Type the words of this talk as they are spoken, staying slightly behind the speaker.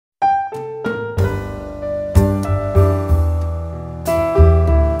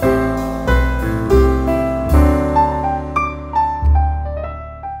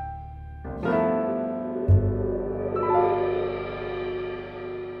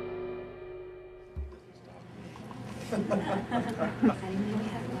I'd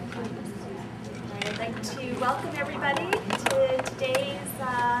like to welcome everybody to today's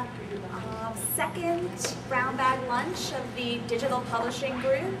second brown bag lunch of the Digital Publishing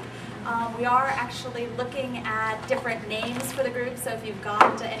Group. We are actually looking at different names for the group, so if you've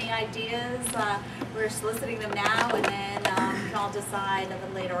got any ideas, we're soliciting them now, and then you can all decide a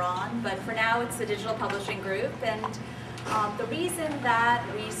little later on. But for now, it's the Digital Publishing Group, and the reason that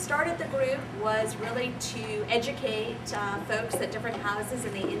we started the group was really to educate folks at different houses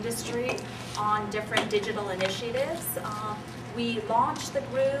in the industry on different digital initiatives. We launched the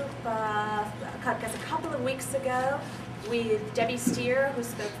group I guess a couple of weeks ago with Debbie Steer, who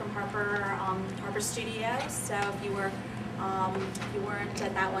spoke from Harper Studios. So if you weren't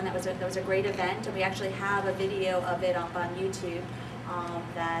at that one, that was a great event, and we actually have a video of it up on YouTube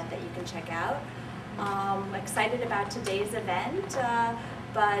that you can check out. Excited about today's event,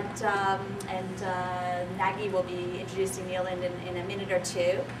 Maggie will be introducing Neelan in a minute or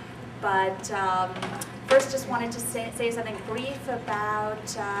two. But first, just wanted to say something brief about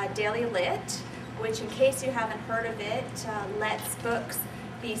DailyLit, which, in case you haven't heard of it, lets books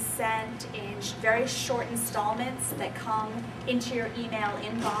be sent in very short installments that come into your email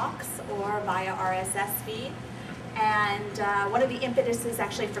inbox or via RSS feed. And one of the impetuses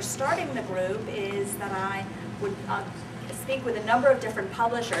actually for starting the group is that I would speak with a number of different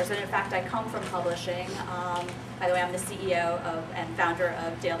publishers, and in fact I come from publishing. By the way, I'm the CEO and founder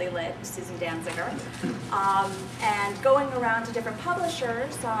of DailyLit, Susan Danziger. And going around to different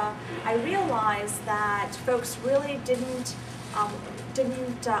publishers, I realized that folks really didn't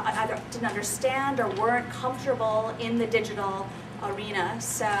either didn't understand or weren't comfortable in the digital arena.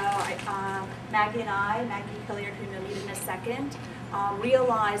 So Maggie Hilliard, who you'll meet in a second,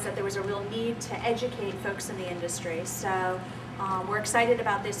 realized that there was a real need to educate folks in the industry. So we're excited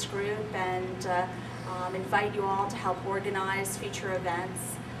about this group and invite you all to help organize future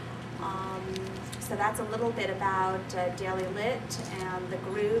events. So that's a little bit about DailyLit and the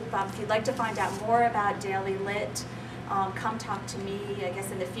group. If you'd like to find out more about DailyLit, come talk to me. I guess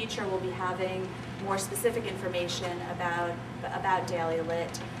in the future we'll be having more specific information about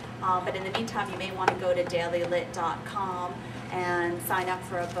DailyLit. But in the meantime, you may want to go to dailylit.com and sign up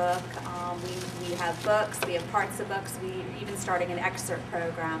for a book. We have books, we have parts of books, we're even starting an excerpt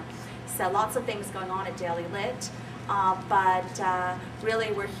program. So lots of things going on at DailyLit. But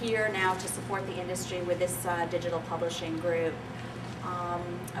really we're here now to support the industry with this digital publishing group.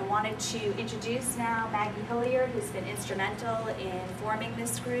 I wanted to introduce now Maggie Hilliard, who's been instrumental in forming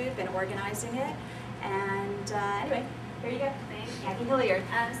this group and organizing it. And anyway, here you go. Thanks. Maggie Hilliard.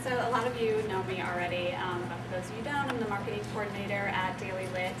 So a lot of you know me already, but for those of you who don't, I'm the marketing coordinator at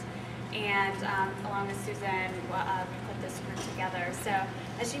DailyLit. And along with Susan, we put this group together. So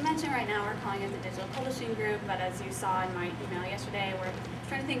as she mentioned, right now we're calling it the Digital Publishing Group, but as you saw in my email yesterday, we're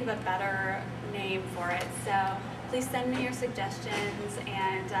trying to think of a better name for it. So please send me your suggestions,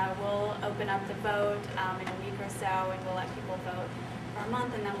 and we'll open up the vote in a week or so, and we'll let people vote for a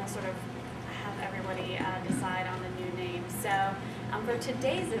month, and then we'll sort of have everybody decide on the new name. So for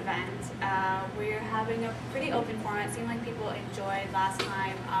today's event, we're having a pretty open format. It seemed like people enjoyed last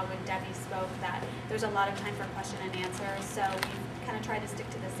time when Debbie spoke that there's a lot of time for question and answer, so we kind of tried to stick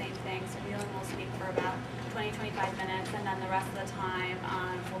to the same thing. So Neelan will speak for about 20-25 minutes, and then the rest of the time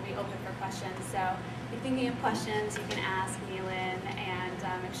will be open for questions. So if you're thinking of questions, you can ask Neelan, and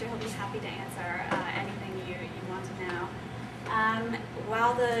I'm sure he'll be happy to answer anything you want to know.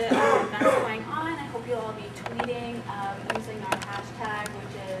 While the event's going on, I hope you'll all be tweeting using our hashtag,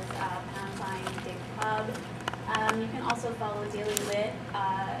 which is #DigPub. You can also follow DailyLit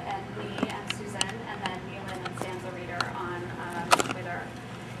and me and Susan, and then Neelan and Stanza Reader on Twitter.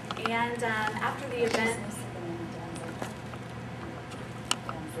 And after the event,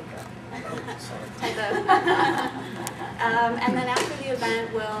 and then after the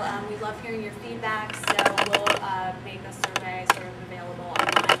event, we love hearing your feedback, so we'll make a survey sort of available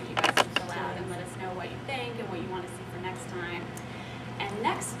online that you guys can fill out and let us know what you think and what you want to see for next time. And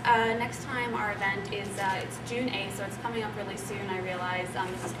next time our event is it's June 8th, so it's coming up really soon. I realize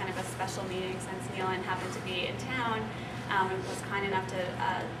this is kind of a special meeting since Neelan happened to be in town and was kind enough to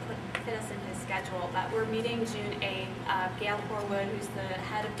fit us in his schedule. But we're meeting June 8th. Gail Horwood, who's the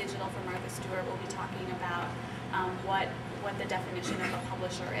head of digital for Martha Stewart, will be talking about what the definition of a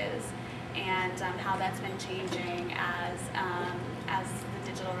publisher is and how that's been changing as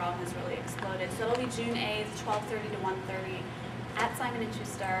the digital realm has really exploded. So it'll be June 8th, 12:30 to 1:30 at Simon &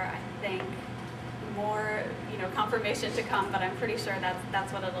 Schuster. I think more confirmation to come, but I'm pretty sure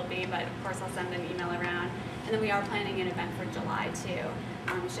that's what it'll be. But of course I'll send an email around. And then we are planning an event for July too.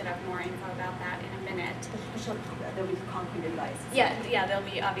 We should have more info about that in a minute. There'll be concrete advice. Yeah, there'll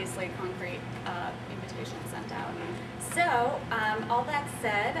be obviously concrete invitations sent out. So, all that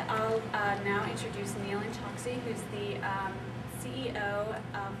said, I'll now introduce Neelan Choksi, who's the CEO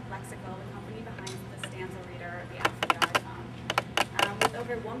of Lexical, the company behind the Stanza Reader, the app for your iPhone. With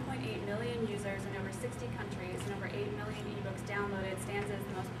over 1.8 million users in over 60 countries and over 8 million ebooks downloaded, Stanza is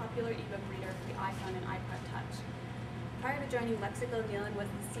the most popular ebook reader for the iPhone and iPod Touch. Prior to joining Lexical, Neelan was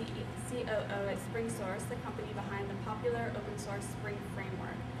the COO at SpringSource, the company behind the popular open source Spring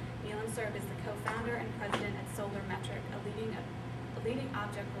framework. Neelan served as the co-founder and president at SolarMetric, a leading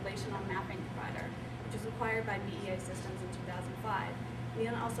object relational mapping provider, which was acquired by BEA Systems in 2005.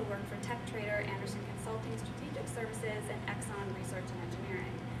 Neelan also worked for TechTrader, Anderson Consulting Strategic Services, and Exxon Research and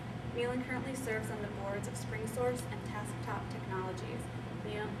Engineering. Neelan currently serves on the boards of SpringSource and Tasktop Technologies.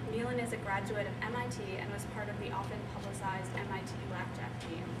 Neelan is a graduate of MIT and was part of the often publicized MIT Blackjack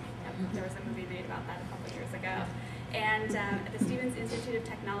team. There was a movie made about that a couple years ago. And at the Stevens Institute of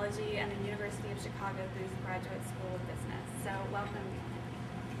Technology and the University of Chicago Booth Graduate School of Business. So welcome, Neelan.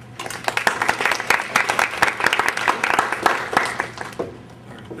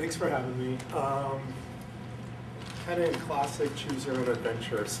 Thanks for having me. Kind of in classic choose your own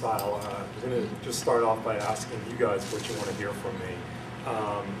adventure style, I'm going to just start off by asking you guys what you want to hear from me.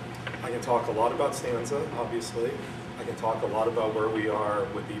 I can talk a lot about Stanza, obviously. I can talk a lot about where we are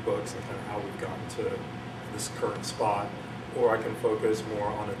with ebooks and kind of how we've gotten to this current spot, or I can focus more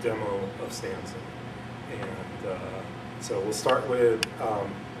on a demo of Stanza. And so we'll start with,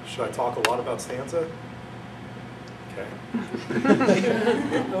 should I talk a lot about Stanza? Okay.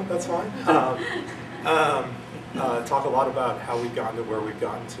 No, that's fine. Talk a lot about how we've gotten to where we've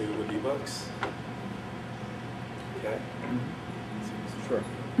gotten to with ebooks. Okay. Sure.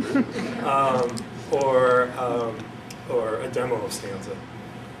 Or a demo of Stanza.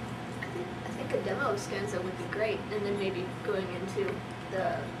 I think a demo of Stanza would be great, and then maybe going into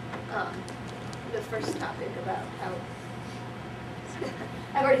the first topic about how.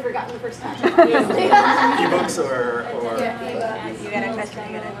 I've already forgotten the first topic, obviously. Ebooks or Yeah, You got a question?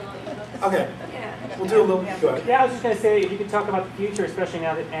 You got it. Okay. We'll do a little. Go ahead. Yeah, I was just going to say, if you could talk about the future, especially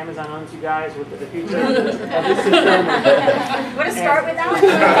now that Amazon owns you guys, with the future of this system. Want to start with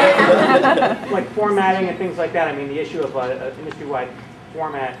that? Like formatting and things like that. I mean, the issue of industry-wide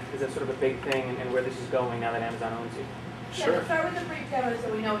format is a sort of a big thing, and where this is going now that Amazon owns you. Sure. Yeah, start with the brief demo so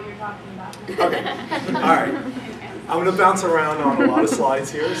we know what you're talking about. Okay. All right. I'm going to bounce around on a lot of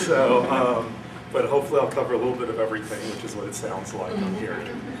slides here, so but hopefully I'll cover a little bit of everything, which is what it sounds like I'm hearing.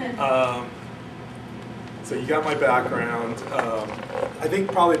 So you got my background. I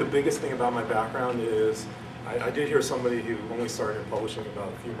think probably the biggest thing about my background is I did hear somebody who only started publishing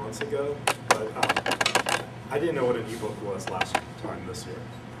about a few months ago, but I didn't know what an ebook was last time this year.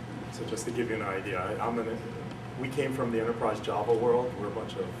 So just to give you an idea, we came from the enterprise Java world. We're a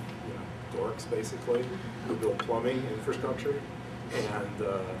bunch of dorks basically who build plumbing infrastructure,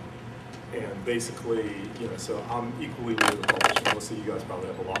 and basically so I'm equally new to publishing. Most of you guys probably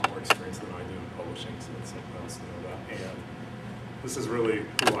have a lot more experience than I do in publishing, so it's something else to know that. And this is really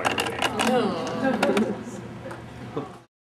who I really am.